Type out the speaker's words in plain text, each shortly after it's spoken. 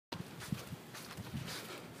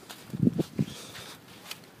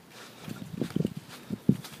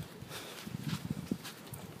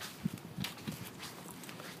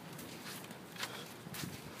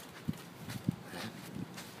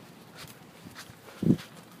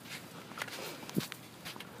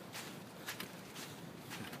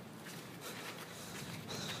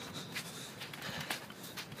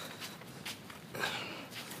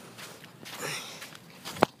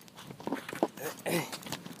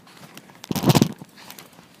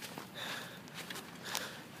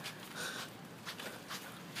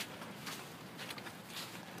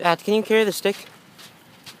Dad, can you carry the stick?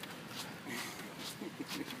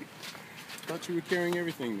 Thought you were carrying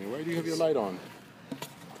everything there. Why do you have your light on?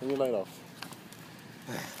 Turn your light off.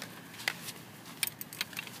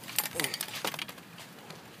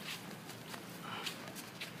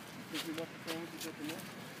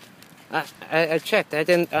 I checked. I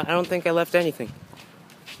don't think I left anything.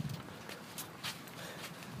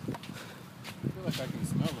 I feel like I can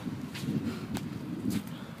smell them.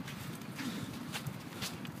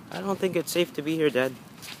 I don't think it's safe to be here, Dad.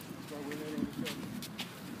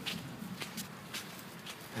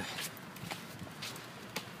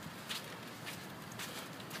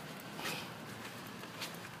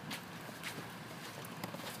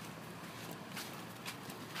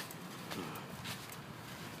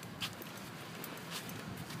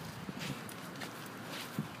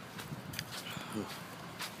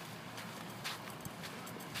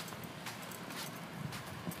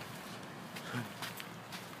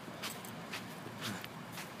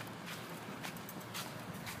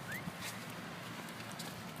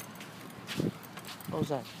 What was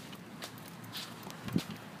that?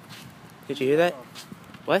 Did you hear that?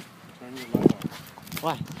 What? Turn your light off.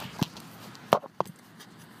 Why?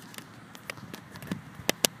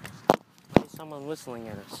 Why is someone whistling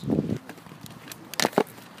at us?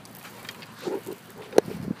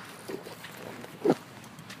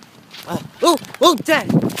 Oh, Dad!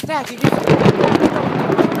 Dad, did you...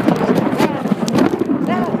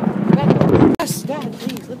 Dad! Yes, Dad,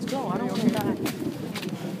 please, let's go. I don't want to die.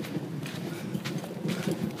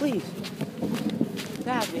 Please.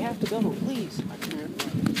 Dad, we have to go, please. I can't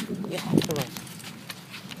run. You have to run.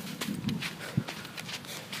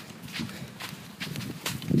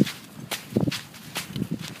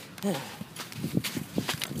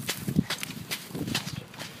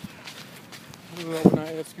 When I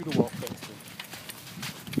ask you to walk faster.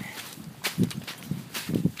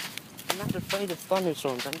 I'm not afraid of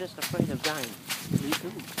thunderstorms. I'm just afraid of dying. Me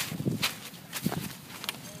too.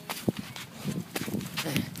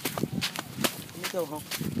 Let me go home.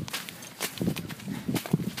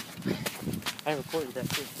 I recorded that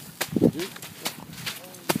too. Did you?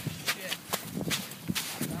 Shit.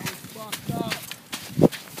 That was fucked up.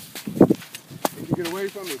 Can you get away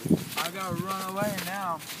from me? I gotta run away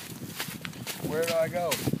now. Where do I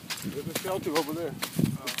go? There's a shelter over there.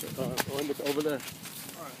 Over there.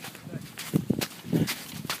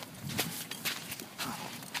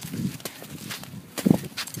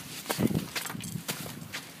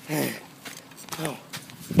 Alright, Oh.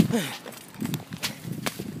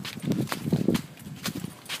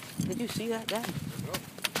 Did you see that, Dad? No.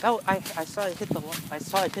 Oh, I saw it hit the I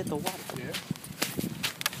saw it hit the water. Yeah.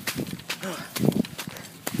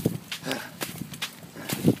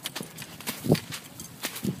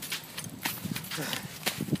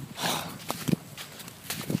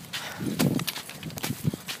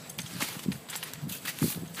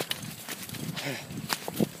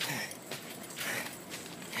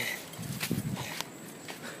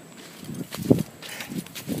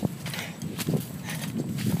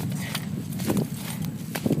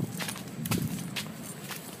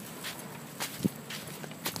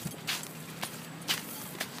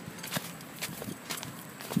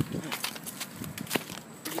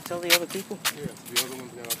 Did you tell the other people? Yeah, the other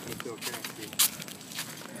ones got up in the still camp too.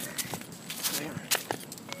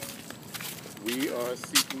 We are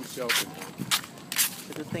seeking shelter now. It's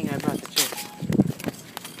a good thing I brought the chair.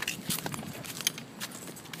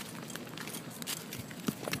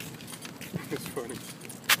 It's funny.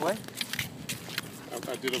 What?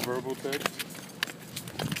 I did a verbal text.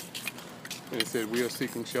 And it said, we are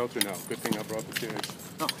seeking shelter now. Good thing I brought the chairs.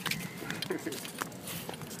 Oh.